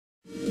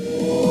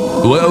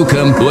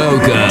Welcome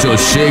to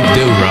Shake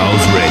the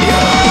Rouse Radio.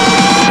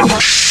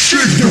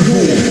 Shake the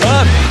room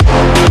up.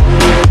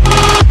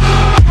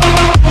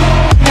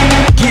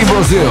 Gui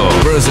Brazil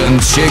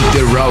presents Shake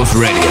the Rouse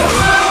Radio.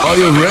 Are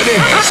you ready?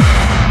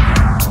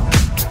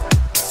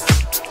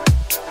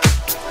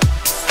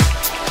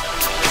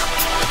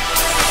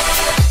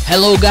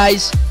 Hello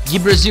guys, Gui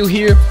Brazil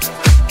here.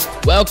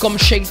 Welcome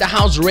Shake the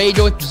House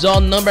Radio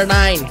episode number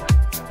 9.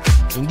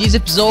 In this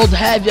episode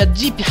have a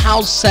deep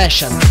house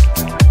session.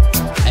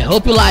 I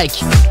hope you like.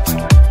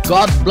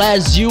 God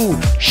bless you.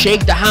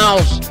 Shake the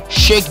house,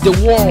 shake the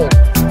world.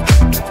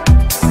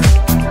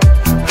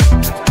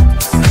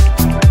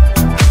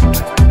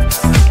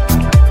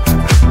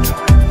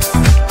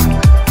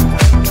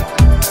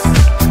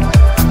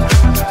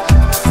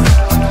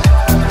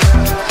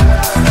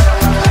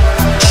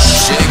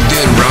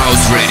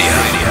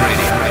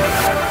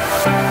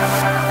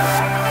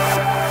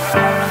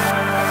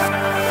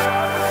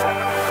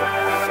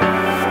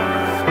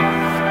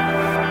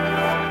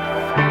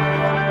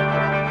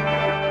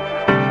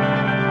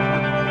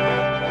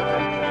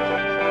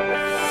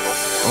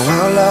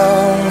 How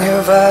long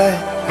have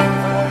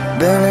I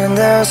been in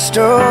their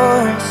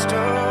stores?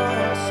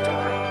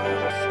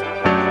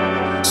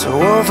 So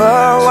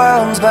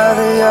overwhelmed by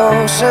the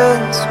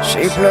ocean's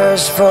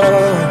shapeless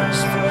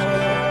force.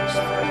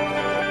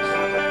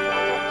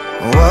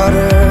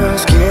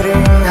 Water's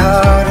getting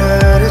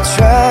harder to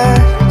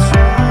tread,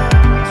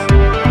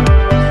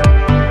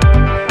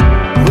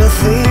 with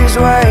these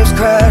waves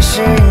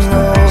crashing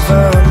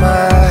over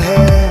my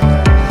head.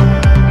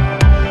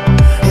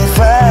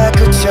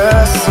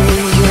 Just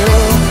see you,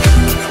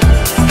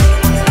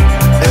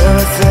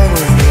 everything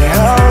would be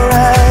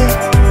alright.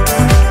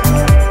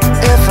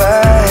 If I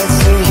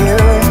see you,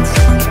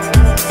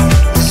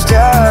 this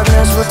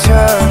darkness will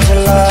turn to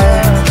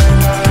light.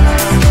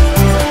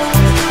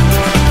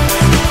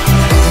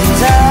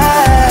 And I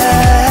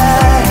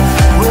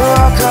will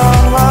walk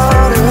on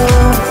water,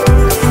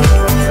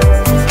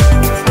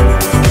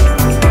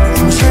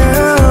 and you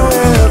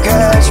will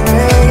catch me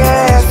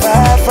if I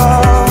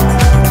fall.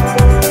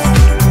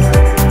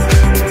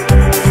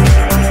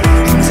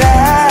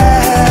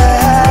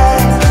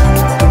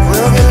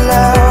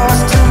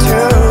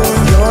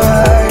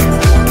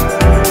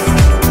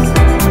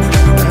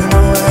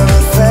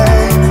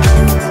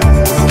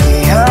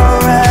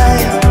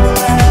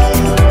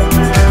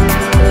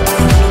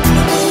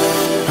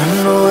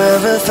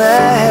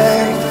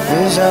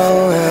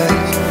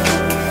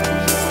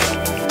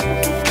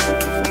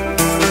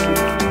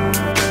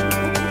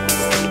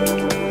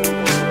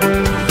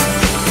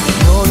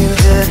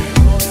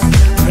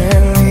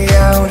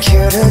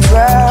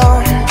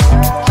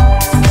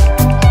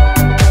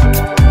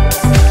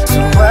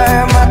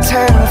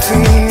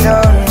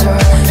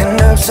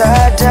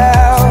 Upside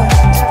down,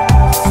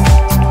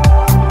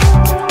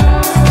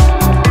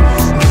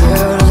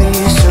 barely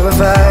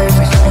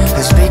surviving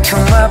has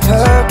become my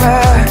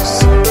purpose.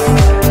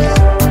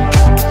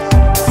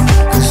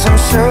 'Cause I'm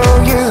so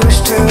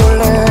used to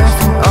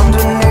living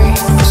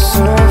underneath the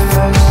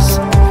surface.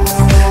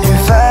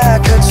 If I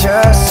could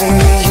just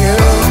see you,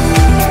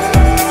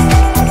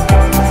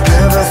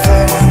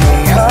 everything would be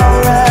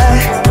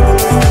alright.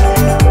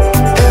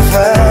 If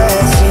I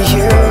see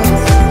you,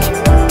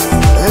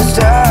 this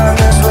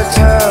darkness would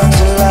turn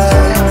to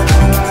light.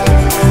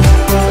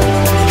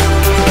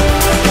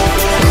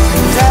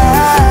 And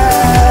I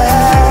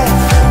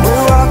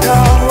will walk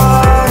on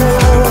water,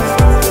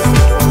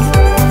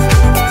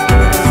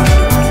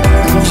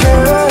 and you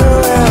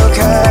will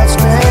catch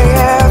me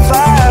if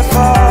I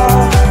fall.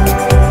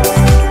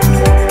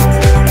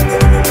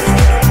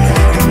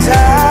 And I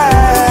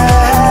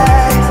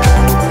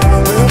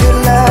will get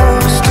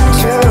lost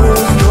into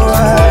your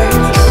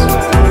eyes.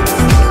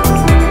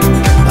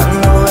 I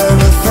know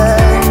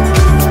everything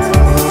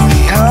will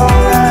be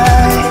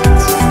alright.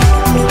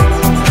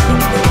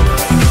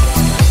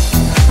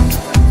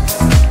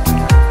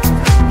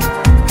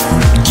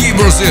 Gui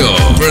Brazil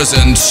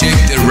presents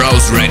Shake the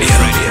Rouse Radio.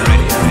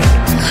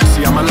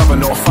 See, I'm a lover,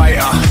 not a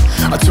fighter.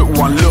 I took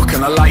one look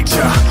and I liked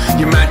ya.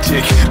 You're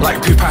magic,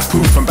 like poof past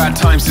poof. And bad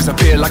times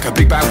disappear like a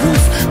big bad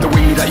wolf. The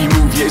way that you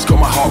move, yeah, it's got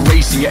my heart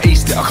racing. You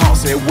aced it, I can't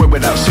say a word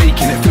without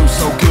shaking. It feels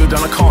so good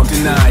and I can't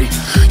deny.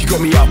 You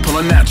got me up on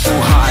a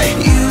natural high.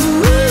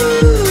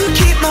 You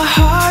keep my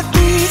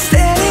heartbeat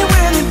steady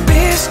when the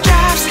bass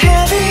drops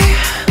heavy.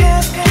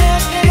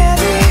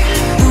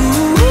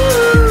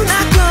 Ooh,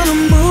 not gonna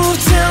move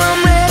till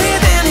I'm ready.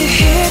 Then it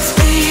hits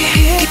me,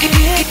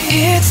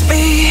 hits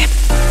me.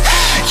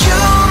 You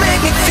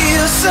make me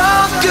feel so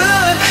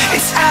good.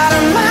 It's out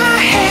of my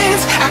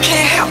hands, I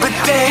can't help but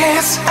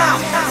dance.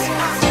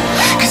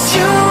 'Cause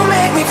you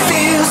make me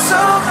feel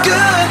so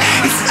good.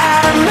 It's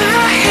out of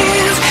my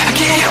hands, I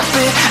can't help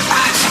it.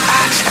 I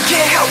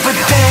can't help but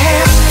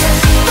dance.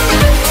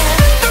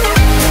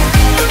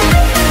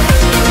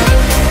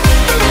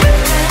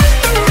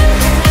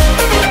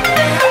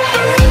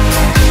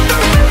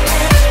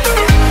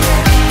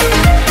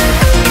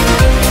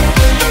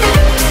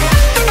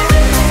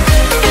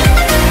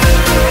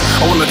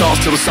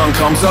 sun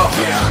comes up.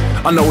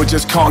 I know I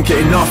just can't get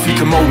enough. You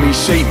can mold me,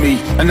 shape me,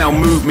 and now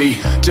move me.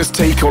 Just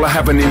take all I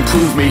have and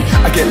improve me.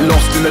 I get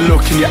lost in the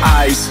look in your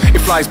eyes.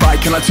 It flies by,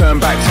 can I turn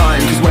back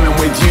time? Cause when I'm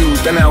with you,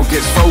 then now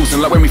gets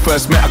frozen. Like when we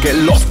first met, I get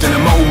lost in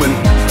a moment.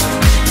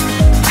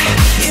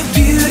 Your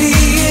beauty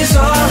is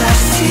all I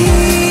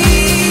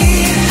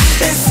see.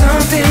 Then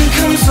something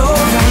comes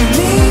over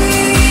me.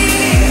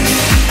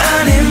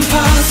 An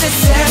impulse that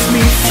sets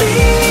me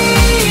free.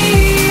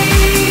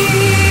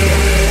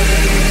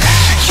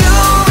 You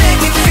make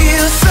me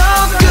feel so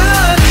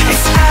good.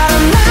 It's out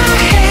of my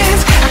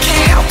hands. I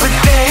can't help but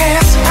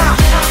dance.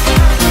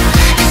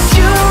 'Cause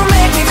you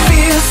make me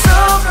feel so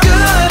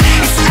good.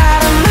 It's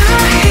out of my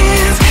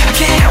hands. I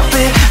can't help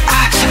it.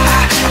 I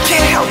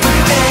can't help but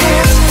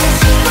dance.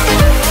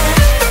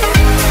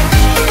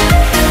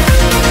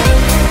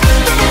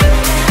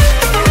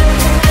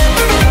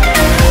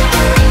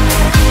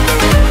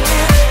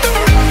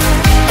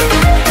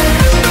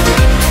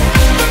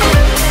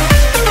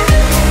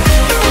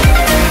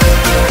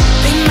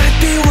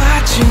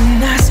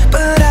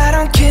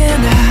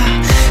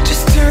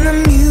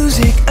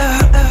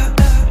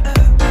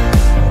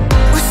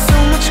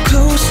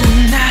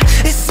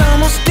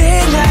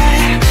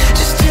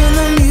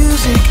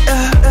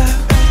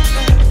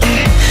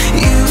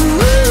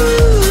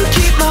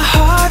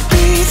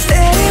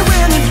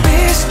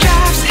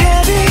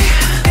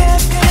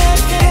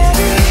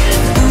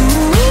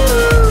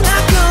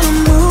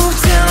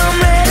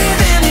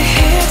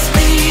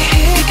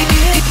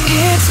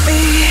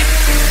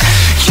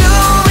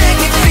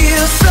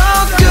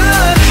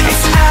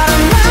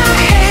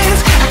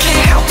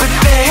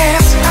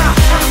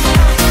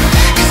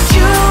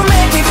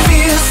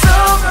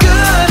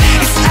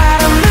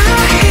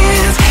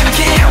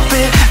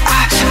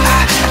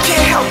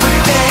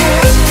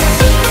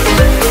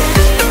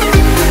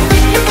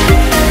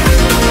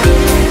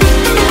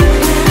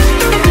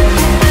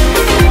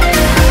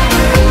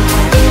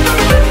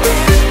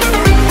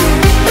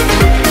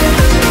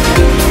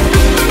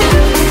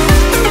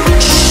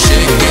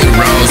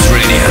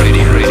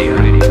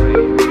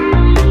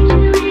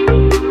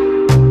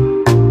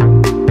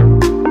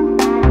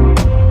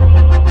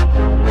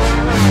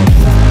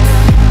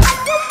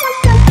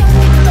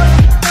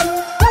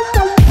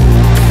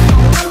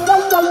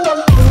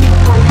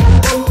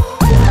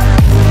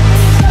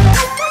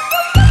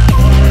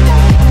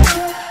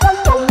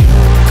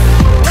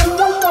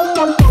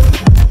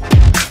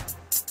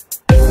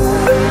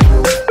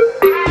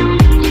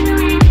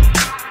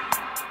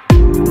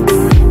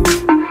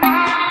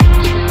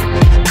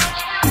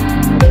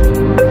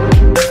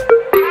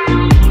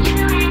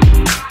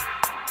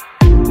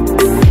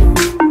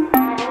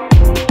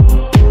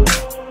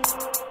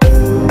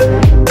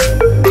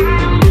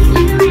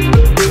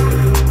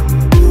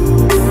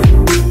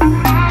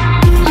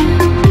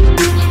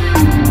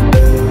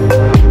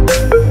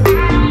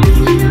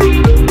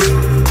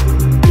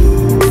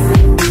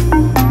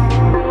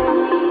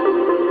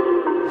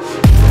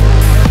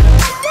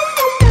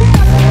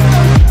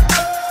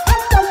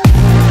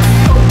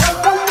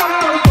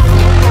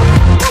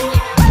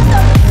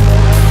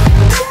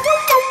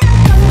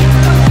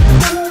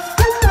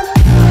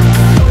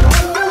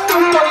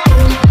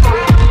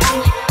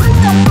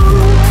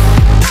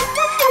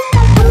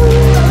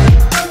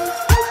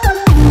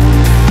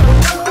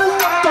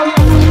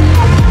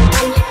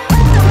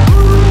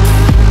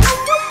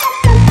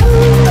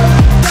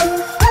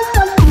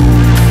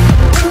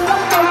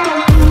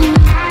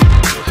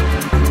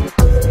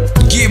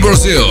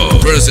 Brazil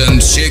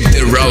present Shake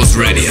the House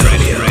Radio.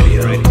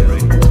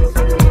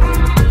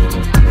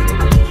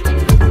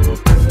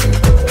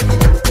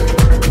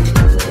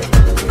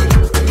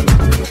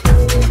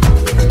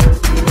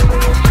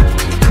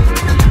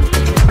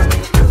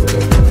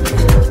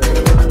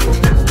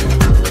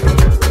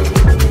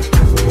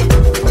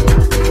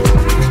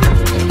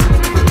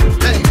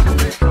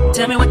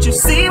 Tell me what you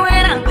see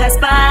when I pass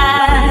by.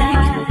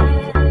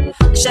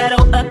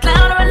 Shadow, a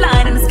cloud, or a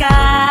light in the sky.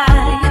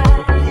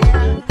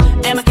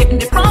 Am I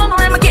getting it wrong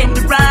or am I getting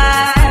it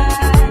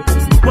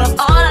right? Well,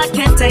 all I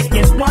can take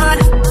is one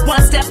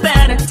step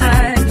at a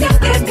time. You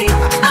get me,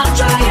 I'll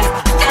try it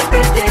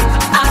every day.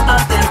 I'm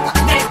up there,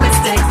 make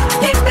mistakes,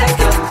 get back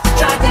up,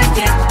 try that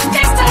again.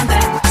 Next time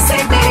that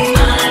say me.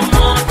 I'm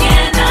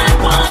walking, I'm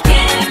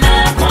walking,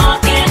 I'm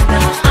walking.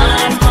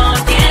 I'm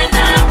walking,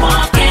 I'm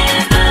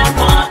walking, I'm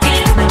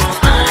walking.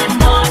 I'm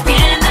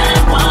walking,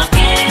 I'm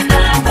walking,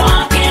 I'm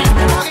walking.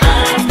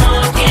 I'm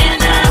walking,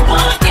 I'm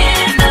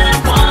walking, I'm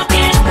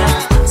walking.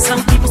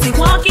 Some people say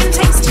walking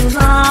takes too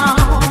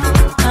long,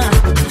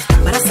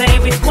 but I say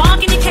with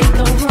walking you can't go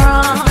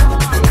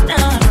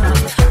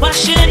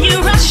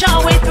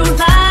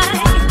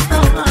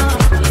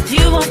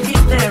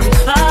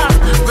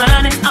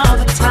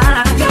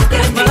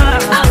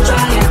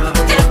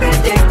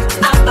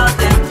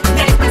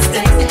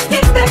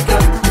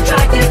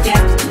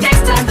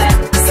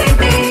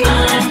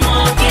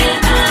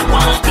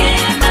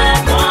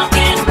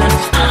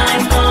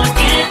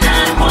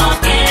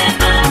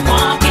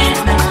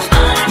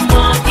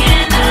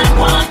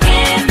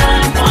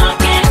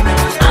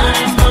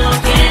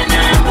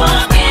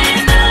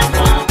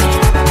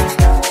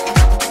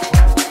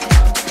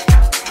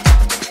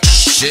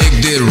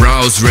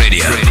House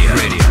Radio.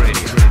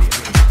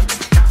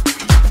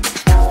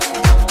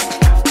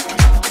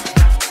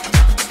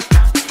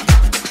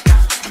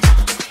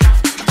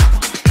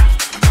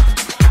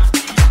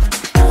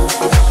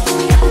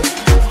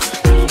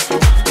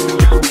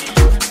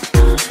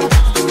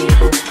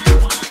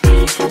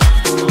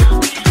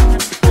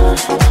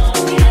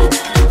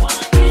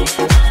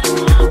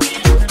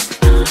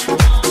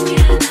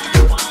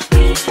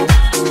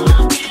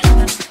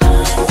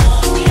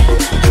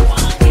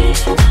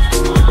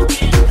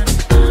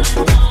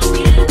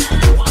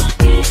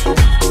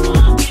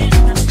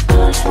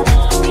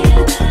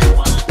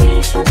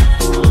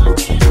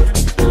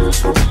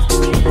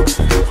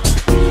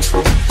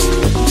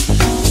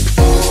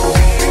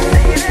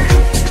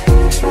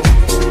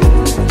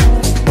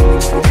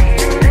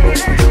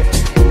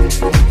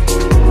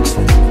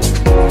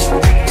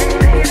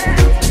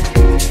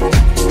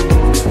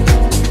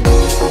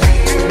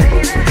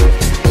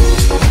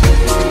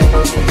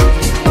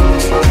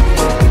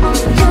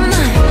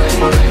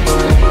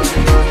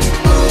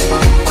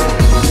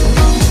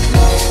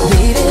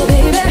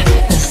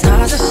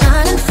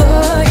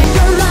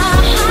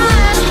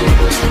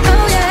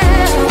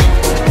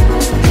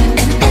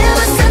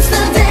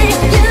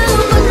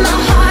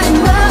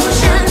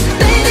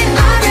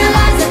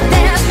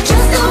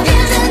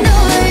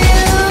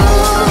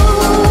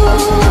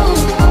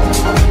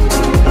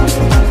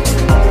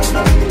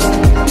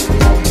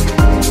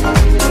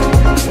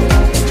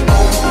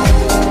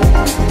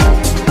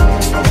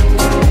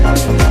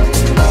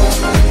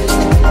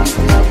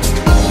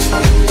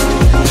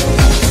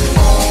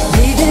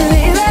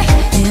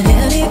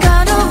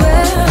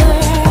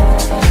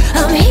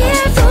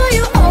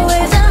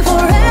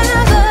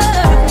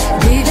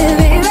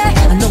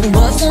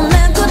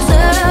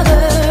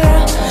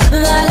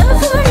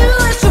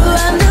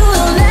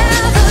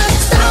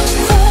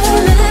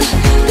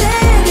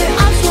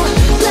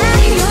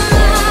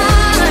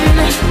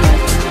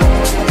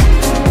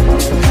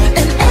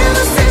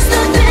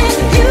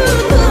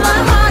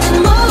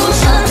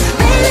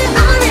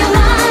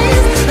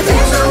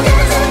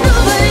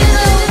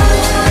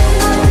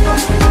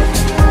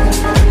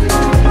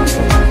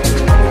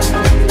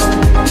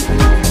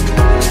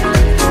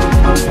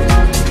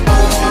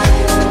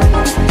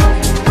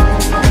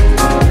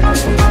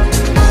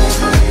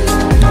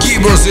 Gui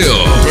Brazil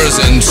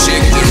presents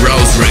Shake